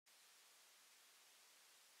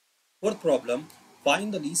Fourth problem,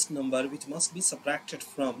 find the least number which must be subtracted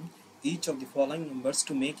from each of the following numbers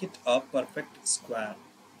to make it a perfect square.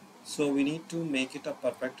 So we need to make it a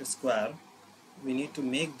perfect square. We need to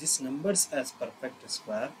make these numbers as perfect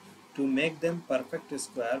square. To make them perfect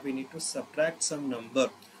square, we need to subtract some number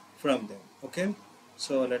from them. Okay,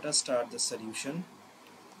 so let us start the solution.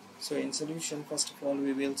 So in solution, first of all,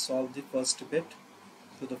 we will solve the first bit.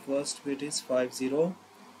 So the first bit is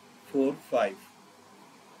 5045.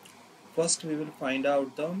 First we will find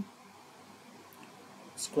out the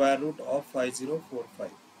square root of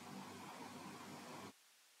 5045.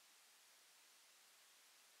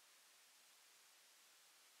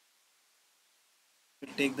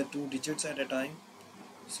 We'll take the two digits at a time.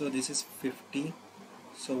 So this is 50.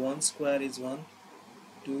 So 1 square is 1,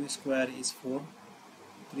 2 square is 4,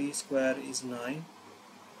 3 square is 9,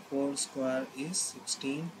 4 square is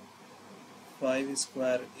 16, 5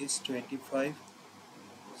 square is 25,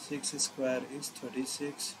 6 square is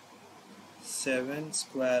 36, 7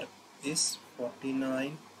 square is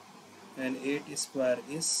 49, and 8 square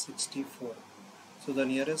is 64. So the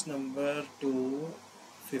nearest number to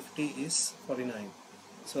 50 is 49.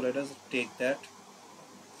 So let us take that.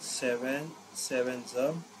 7 sevens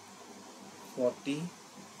are 49.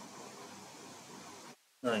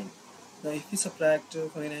 Now if we subtract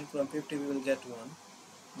 49 from 50, we will get 1.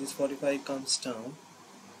 This 45 comes down,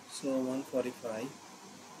 so 145.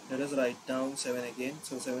 Let us write down 7 again.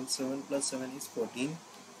 So 7 plus 7 is 14.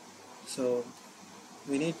 So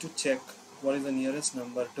we need to check what is the nearest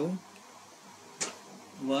number to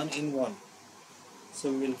 1 in 1. So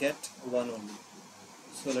we will get 1 only.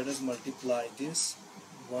 So let us multiply this.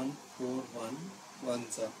 1 4 1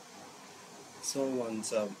 ones up. So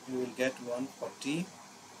ones up. We will get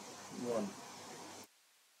 141.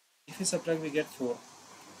 If we subtract, we get 4.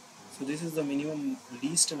 So this is the minimum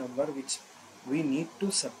least number which we need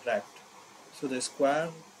to subtract. So the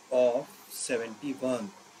square of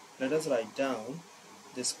 71. Let us write down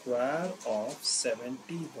the square of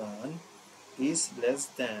 71 is less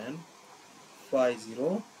than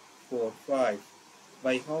 5045.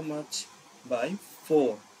 By how much? By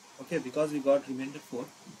 4. Okay, because we got remainder 4,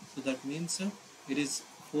 so that means it is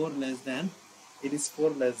 4 less than the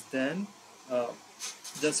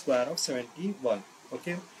square of 71.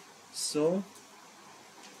 Okay, so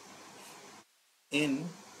in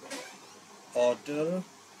order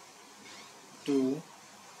to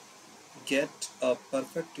get a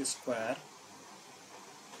perfect square,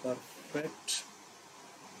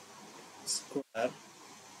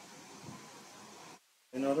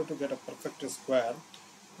 in order to get a perfect square,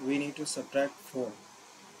 we need to subtract 4.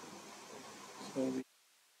 So we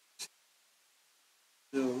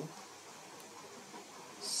do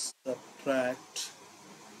subtract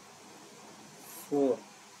 4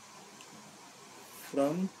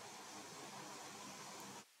 from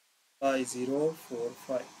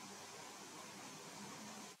 5045.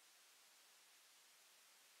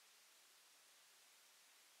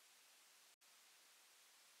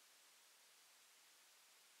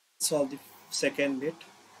 Solve the second bit.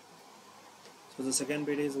 So the second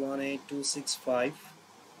bit is 18265.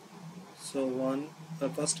 So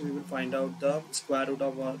first we will find out the square root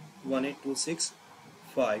of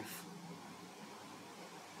 18265.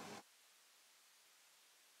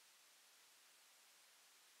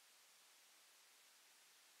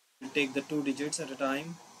 We'll take the two digits at a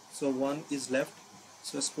time. So 1 is left.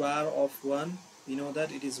 So square of 1, we know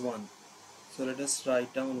that it is 1. So let us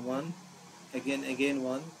write down 1. Again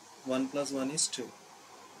 1. 1 plus 1 is 2.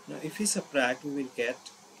 Now if we subtract, we will get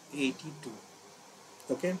 82.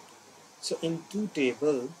 Okay. So in 2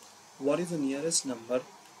 table, what is the nearest number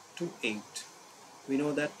to 8? We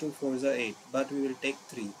know that 2 4s are 8, but we will take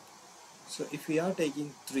 3. So if we are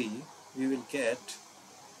taking 3, we will get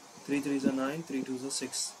 3 3s are 9, 3 2s are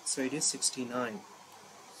 6. So it is 69.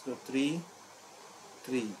 So 3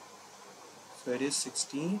 3. So it is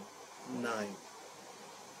 69.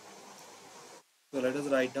 So let us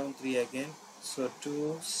write down 3 again. So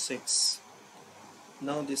 2 6.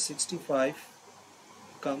 Now this 65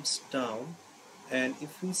 comes down, and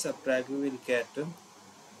if we subtract, we will get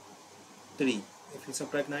 3. If we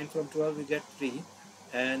subtract 9 from 12, we get 3,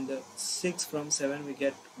 and 6 from 7, we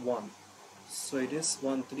get 1. So it is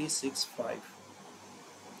 1365.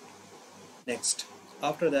 Next,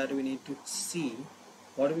 after that, we need to see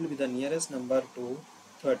what will be the nearest number to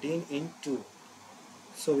 13 in 2.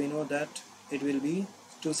 So we know that it will be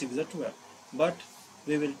 2 6 are 12, but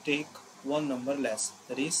we will take one number less,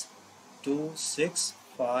 that is 2 6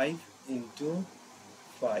 5 into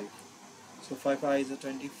 5. So 5 5 is a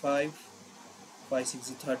 25, 5 6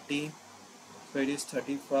 is 30, so it is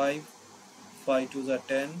 35, 5 2 is a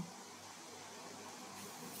 10,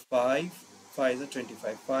 5, 5 is a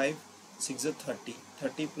 25, 5, 6 is a 30,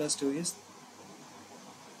 30 plus 2 is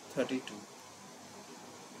 32.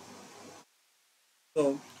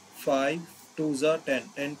 So 5, 2 is a 10,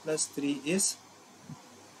 10 plus 3 is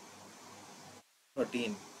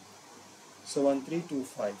 13. So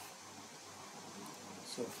 1325.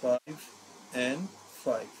 So 5 and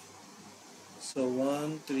 5. So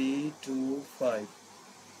 1325.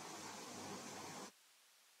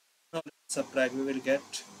 Now let's subtract, we will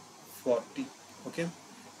get 40. Okay,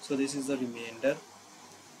 so this is the remainder.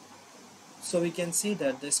 So we can see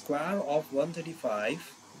that the square of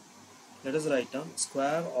 135, let us write down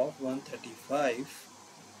square of 135,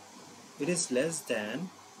 it is less than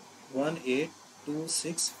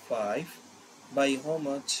 18265 by how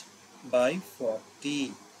much? By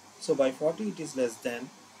 40. So by 40 it is less than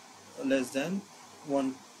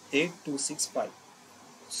 18265.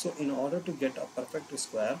 So in order to get a perfect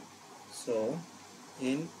square, so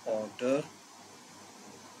in order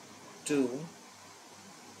to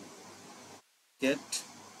get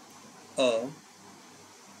a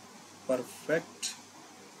perfect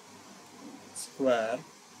square,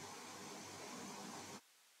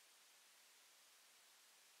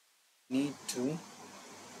 need to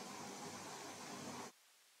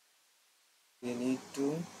we need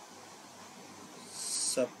to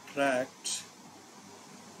subtract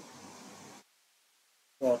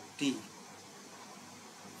 40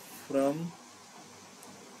 from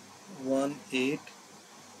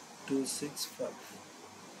 18265.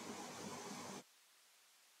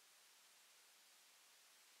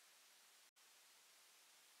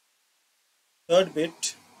 Third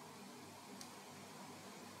bit,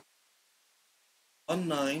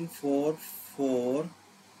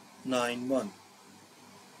 194491.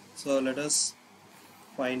 So let us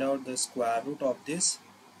find out the square root of this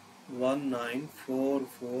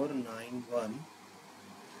 194491.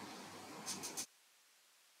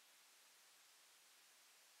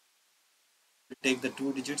 Take the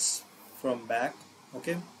two digits from back.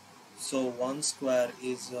 Okay, so 1 square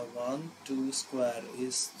is 1, 2 square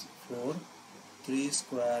is 4, 3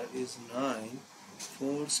 square is 9,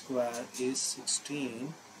 4 square is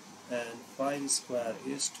 16, and 5 square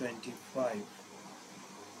is 25.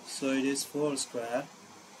 So it is 4 square.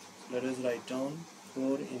 Let us write down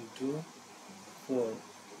 4 into 4.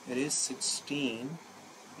 It is 16.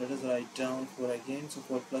 Let us write down 4 again. So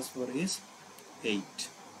 4 plus 4 is 8.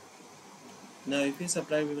 Now if we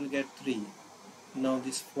subtract, we will get 3. Now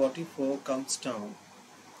this 44 comes down.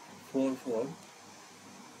 4, 4.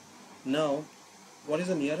 Now what is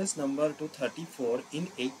the nearest number to 34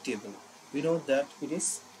 in 8 table? We know that it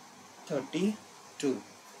is 32.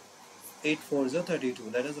 8 4 is a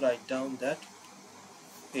 32. Let us write down that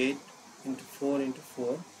 8 into 4 into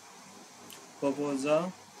 4. 4 4 is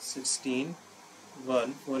a 16.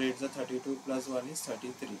 1. 4 8 is a 32 plus 1 is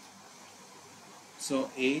 33.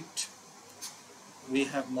 So 8 we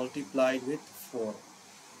have multiplied with 4.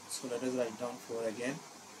 So let us write down 4 again.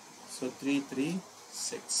 So 3 3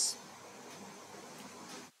 6.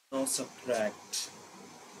 Now subtract.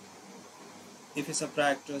 If we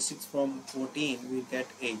subtract 6 from 14, we get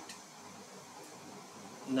 8.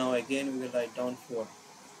 Now again we will write down 4.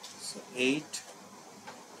 So 8.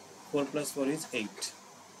 4 plus 4 is 8.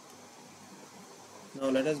 Now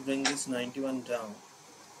let us bring this 91 down.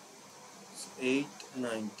 So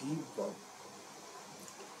 891.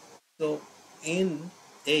 So in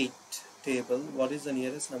 8 table, what is the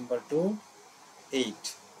nearest number to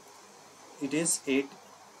 8? It is 8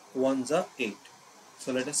 ones are 8.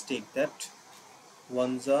 So let us take that.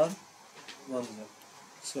 Ones are 1s are.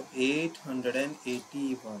 So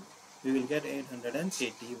 881. We will get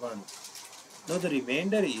 881. Now the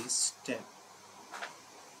remainder is 10.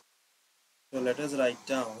 So let us write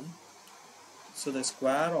down. So the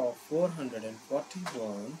square of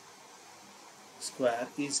 441 square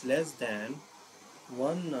is less than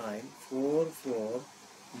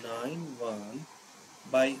 194491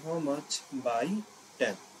 by how much? By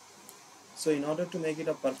 10. So in order to make it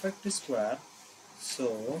a perfect square,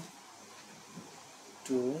 so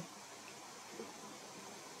to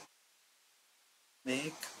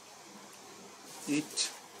make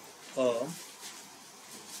it a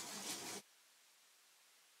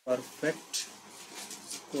perfect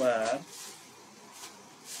square,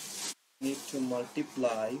 need to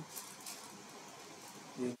multiply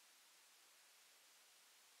we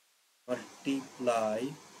multiply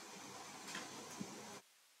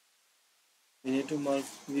we need to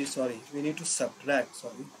we need to subtract,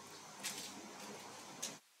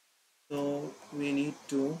 so we need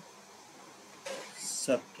to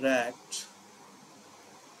subtract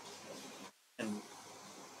 10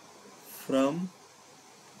 from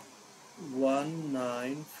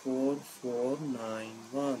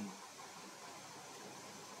 194491.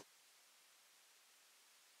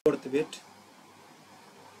 Fourth bit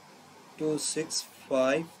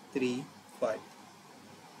 26535.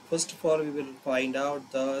 First of all, we will find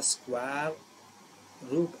out the square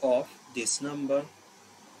root of this number.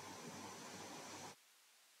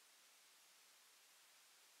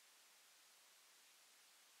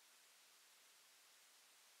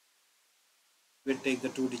 We'll take the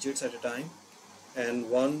two digits at a time, and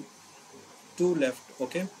 1 2 left.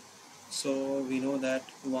 Okay, so we know that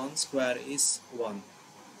 1 square is 1,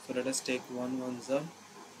 so let us take 1 ones are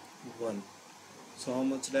 1. So how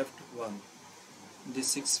much left? 1. This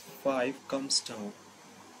 6 5 comes down.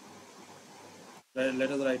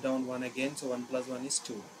 Let us write down 1 again. So 1 plus 1 is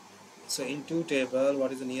 2. So in 2 table,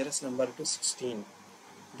 what is the nearest number to 16?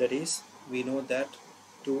 That is, we know that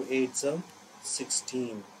 2 8s are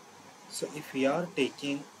 16. So if we are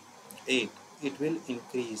taking 8, it will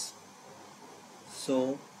increase.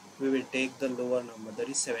 So we will take the lower number, that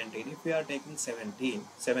is 17. If we are taking 7,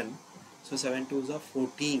 so 7 2s are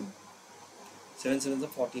 14. 7 7s are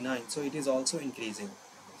 49. So it is also increasing.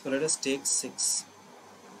 So let us take 6.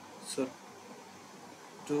 So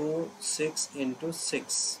 2 6 into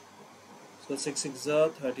 6. So 6 6 are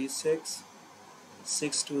 36.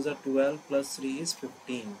 6 2s are 12 plus 3 is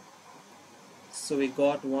 15. So we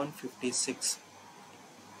got 156.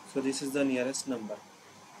 So this is the nearest number.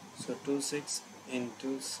 So 26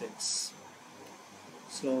 into 6.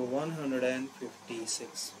 So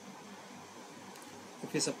 156.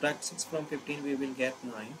 If we subtract 6 from 15, we will get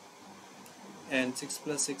 9. And 6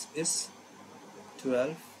 plus 6 is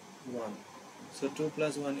 12, 1. So 2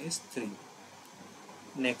 plus 1 is 3.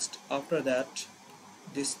 Next, after that,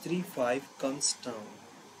 this 3 5 comes down.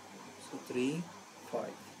 So 3 5.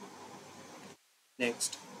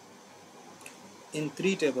 Next, in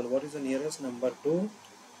 3 table, what is the nearest number to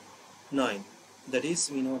 9? That is,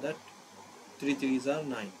 we know that 3 3s are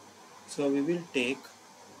 9. So we will take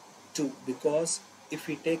 2, because if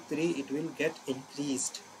we take 3, it will get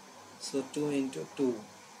increased. So 2 into 2.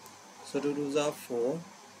 So 2 2s are 4,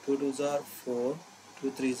 2 2s are 4,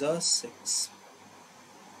 2 3s are 6.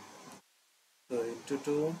 So into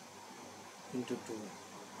 2 into 2.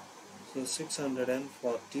 So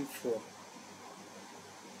 644.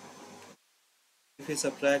 If we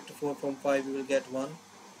subtract 4 from 5, we will get 1.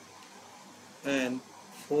 And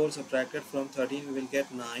 4 subtracted from 13, we will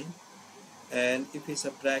get 9. And if we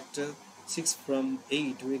subtract 6 from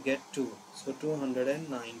 8, we get 2. So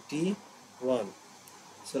 291.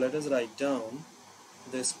 So let us write down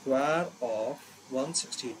the square of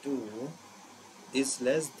 162 is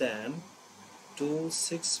less than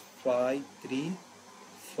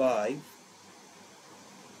 26535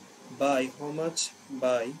 by how much?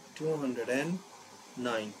 By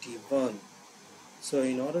 291. So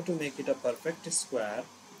in order to make it a perfect square,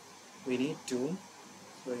 we need to,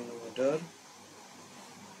 so in order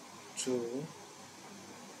to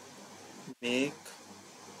make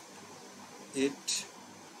it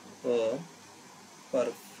a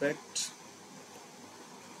perfect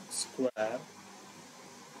square,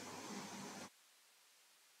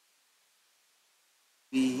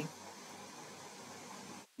 we need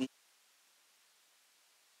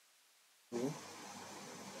to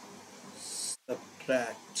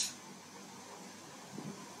subtract.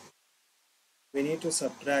 We need to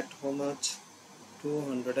subtract how much?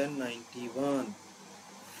 291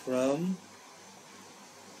 from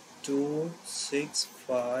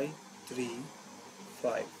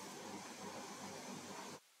 26535.